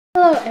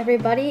Hello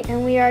everybody,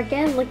 and we are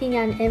again looking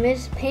at an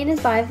image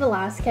painted by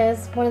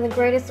Velazquez, one of the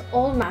greatest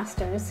old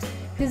masters,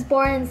 who was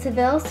born in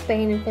Seville,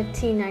 Spain in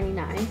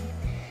 1599.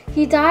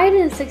 He died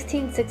in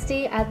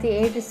 1660 at the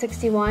age of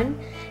 61,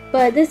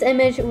 but this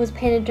image was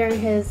painted during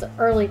his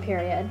early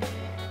period.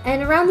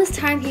 And around this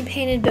time he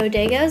painted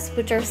bodegas,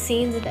 which are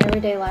scenes of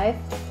everyday life.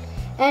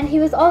 And he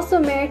was also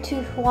married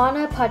to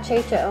Juana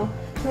Pacheco,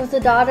 who was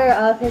the daughter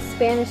of his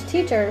Spanish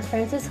teacher,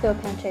 Francisco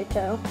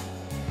Pacheco.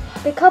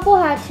 The couple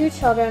had 2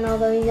 children,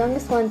 although the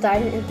youngest one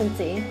died in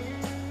infancy.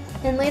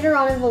 And later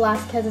on in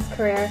Velazquez's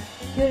career,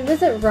 he would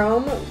visit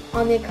Rome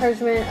on the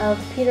encouragement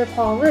of Peter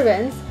Paul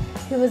Rubens,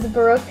 who was a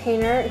Baroque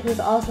painter who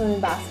was also an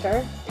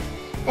ambassador.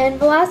 And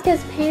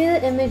Velazquez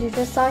painted the image you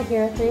just saw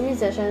here, 3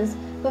 musicians,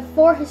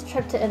 before his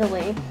trip to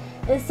Italy.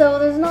 And so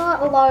there's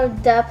not a lot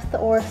of depth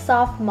or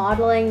soft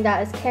modeling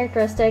that is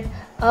characteristic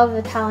of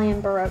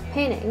Italian Baroque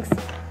paintings.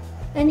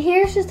 And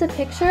here's just a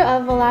picture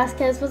of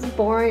Velazquez was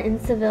born in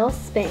Seville,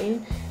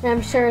 Spain, and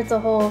I'm sure it's a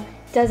whole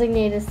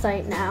designated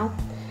site now.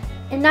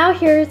 And now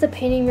here's a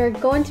painting we're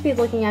going to be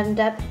looking at in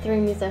depth, 3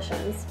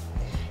 musicians.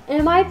 And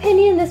in my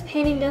opinion, this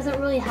painting doesn't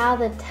really have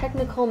the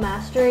technical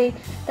mastery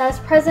that is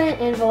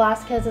present in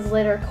Velazquez's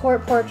later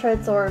court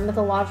portraits or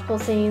mythological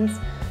scenes.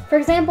 For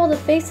example, the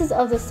faces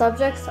of the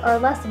subjects are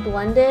less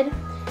blended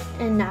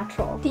and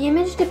natural. The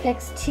image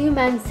depicts 2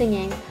 men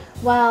singing,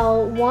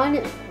 while one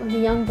of the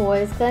young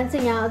boys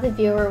glancing out at the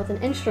viewer with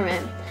an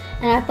instrument,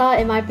 and I thought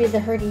it might be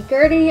the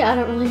hurdy-gurdy. I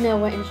don't really know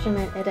what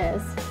instrument it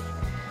is.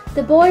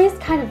 The boy's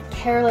kind of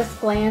careless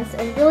glance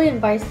and really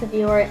invites the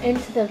viewer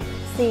into the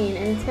scene,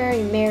 and it's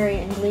very merry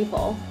and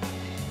gleeful.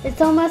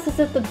 It's almost as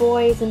if the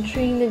boy is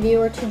entreating the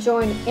viewer to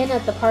join in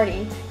at the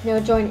party,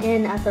 join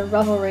in at the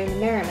revelry and the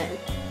merriment.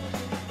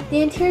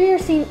 The interior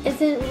scene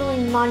isn't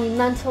really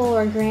monumental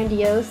or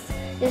grandiose,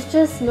 it's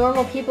just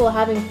normal people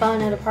having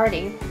fun at a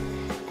party.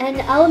 And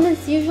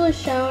elements usually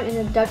shown in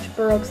the Dutch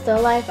Baroque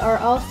still life are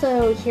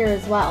also here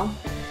as well.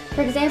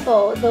 For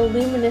example, the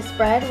luminous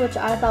bread, which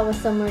I thought was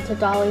similar to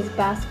Dali's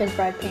basket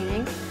bread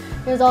painting.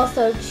 There's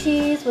also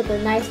cheese with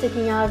a knife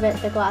sticking out of it,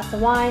 the glass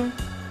of wine.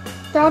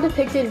 They're all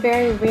depicted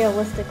very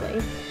realistically.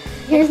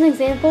 Here's an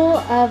example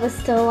of a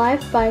still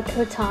life by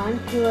Cotan,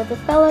 who was a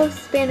fellow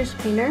Spanish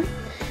painter.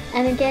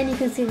 And again, you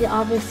can see the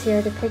objects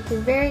here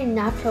depicted very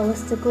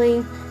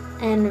naturalistically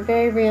and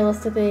very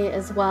realistically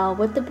as well,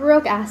 with the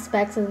Baroque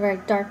aspects of the very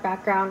dark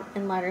background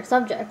and lighter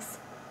subjects.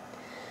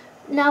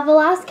 Now,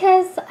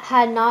 Velazquez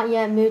had not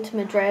yet moved to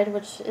Madrid,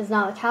 which is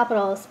now the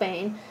capital of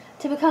Spain,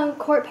 to become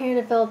court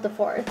painter to Philip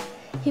IV.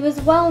 He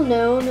was well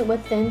known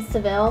within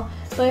Seville,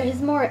 but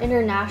his more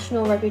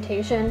international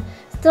reputation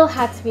still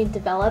had to be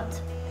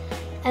developed.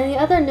 And the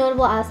other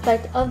notable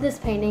aspect of this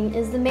painting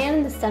is the man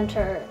in the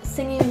center,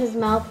 singing with his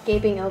mouth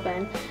gaping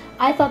open.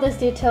 I thought this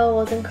detail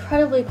was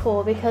incredibly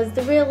cool because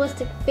the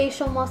realistic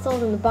facial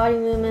muscles and the body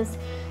movements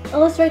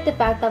illustrate the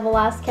fact that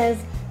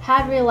Velazquez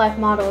had real-life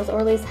models, or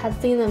at least had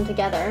seen them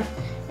together,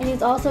 and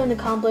he's also an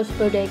accomplished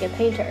bodega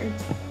painter.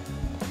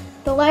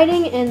 The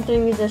lighting in 3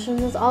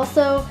 musicians is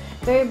also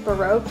very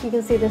Baroque. You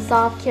can see the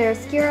soft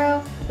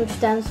chiaroscuro, which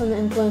stems from the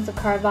influence of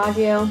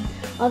Caravaggio,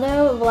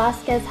 although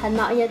Velazquez had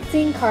not yet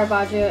seen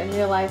Caravaggio in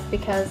real life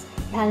because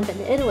he hadn't been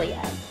to Italy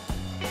yet.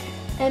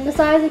 And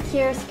besides the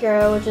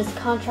chiaroscuro, which is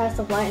contrast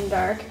of light and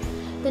dark,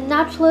 the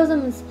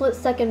naturalism and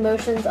split-second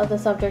motions of the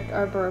subject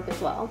are Baroque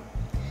as well.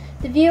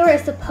 The viewer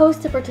is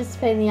supposed to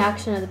participate in the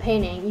action of the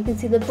painting. You can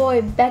see the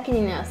boy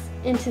beckoning us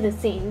into the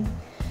scene.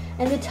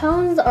 And the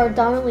tones are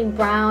dominantly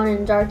brown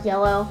and dark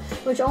yellow,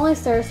 which only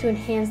serves to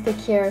enhance the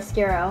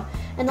chiaroscuro,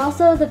 and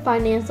also the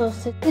financial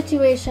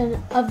situation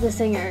of the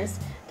singers.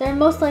 They're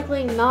most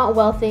likely not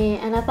wealthy,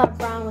 and I thought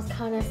brown was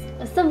kind of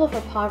a symbol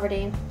for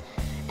poverty.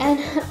 And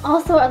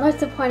also, I'd like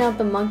to point out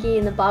the monkey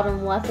in the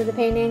bottom left of the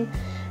painting.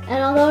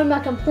 And although I'm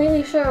not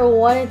completely sure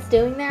what it's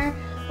doing there,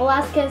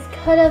 Velazquez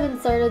could have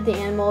inserted the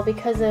animal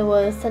because it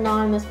was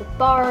synonymous with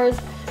bars,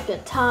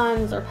 good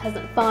times, or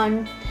peasant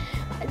fun.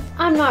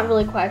 I'm not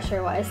really quite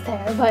sure why it's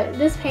there, but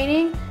this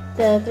painting,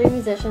 the 3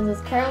 musicians,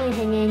 is currently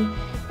hanging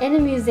in a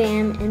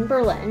museum in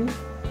Berlin.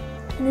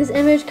 And this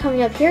image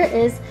coming up here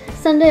is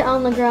Sunday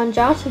on La Grande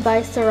Jatte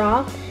by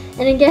Seurat.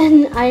 And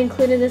again, I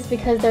included this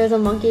because there's a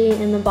monkey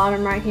in the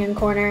bottom right-hand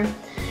corner.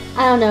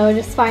 I don't know,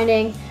 just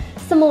finding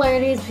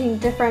similarities between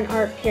different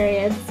art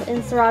periods,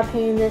 and Seurat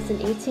painted this in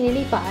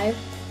 1885.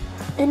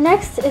 And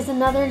next is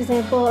another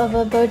example of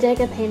a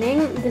bodega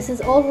painting. This is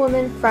Old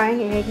Woman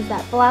Frying Eggs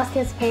that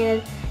Velazquez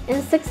painted in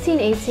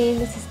 1618.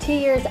 This is 2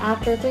 years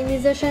after 3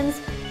 musicians.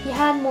 He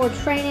had more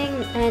training,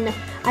 and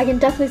I can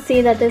definitely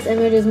see that this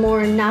image is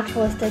more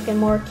naturalistic and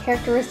more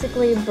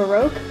characteristically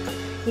Baroque.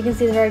 You can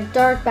see the very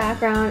dark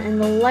background and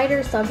the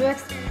lighter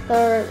subjects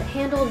that are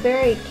handled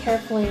very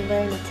carefully and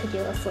very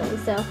meticulously.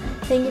 So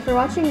thank you for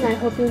watching, and I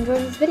hope you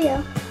enjoyed this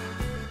video.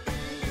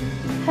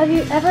 Have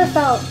you ever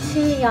felt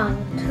too young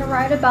to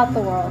write about the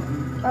world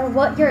or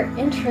what you're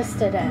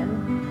interested in?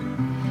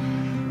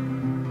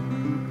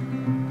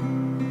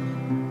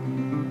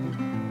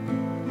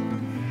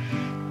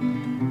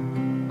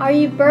 Are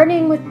you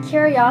burning with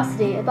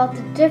curiosity about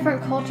the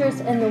different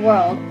cultures in the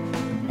world,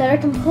 that are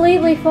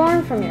completely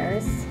foreign from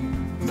yours.